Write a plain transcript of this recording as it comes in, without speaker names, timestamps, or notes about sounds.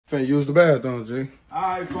Finna use the bathroom, G.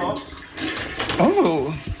 Alright, folks.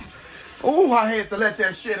 Oh, I had to let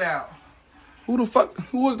that shit out. Who the fuck?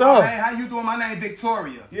 Who was that? Hey, how you doing? My name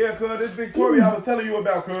Victoria. Yeah, cuz, this Victoria I was telling you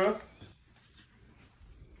about, cuz.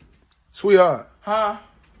 Sweetheart. Huh?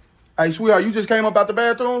 Hey, sweetheart, you just came up out the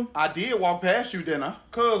bathroom? I did walk past you, didn't I?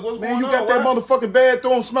 Cuz, what's Man, going you on? got that motherfucking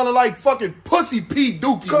bathroom smelling like fucking pussy pee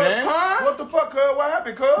dookie, Cuz, man. huh? What the fuck, cuz? What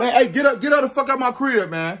happened, cuz? Man, hey, get up the fuck out my crib,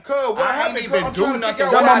 man. Cuz, what I happened, ain't cuz? even I'm do trying to nothing. figure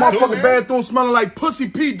out Got what my I do, motherfucking man. bathroom smelling like pussy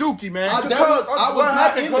pee dookie, man. I was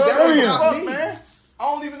not in the Cuz, that was Damn. not me. man. I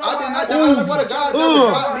don't even know I did what not. happened. I swear to God, that Ugh.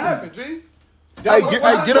 was What not me. happened, G? Hey, was get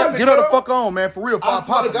what up happened, the fuck on, man, for real. I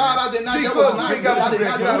swear to God, I did not. G, That cuz, was we not me. got I you, did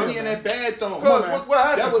not cuz. do me in that bathroom. Cuz, on, man. what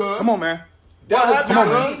happened, That was- cuz? Come on, man. That was happened, not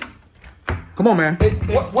cuz? me. Come on, man.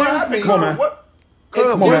 What happened, me. cuz? Come on, man. What? Come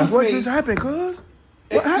on, man. Excuse What me. just happened, cuz?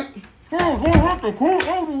 Excuse-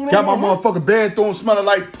 Got my motherfucking bathroom smelling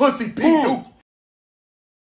like pussy pee dookie.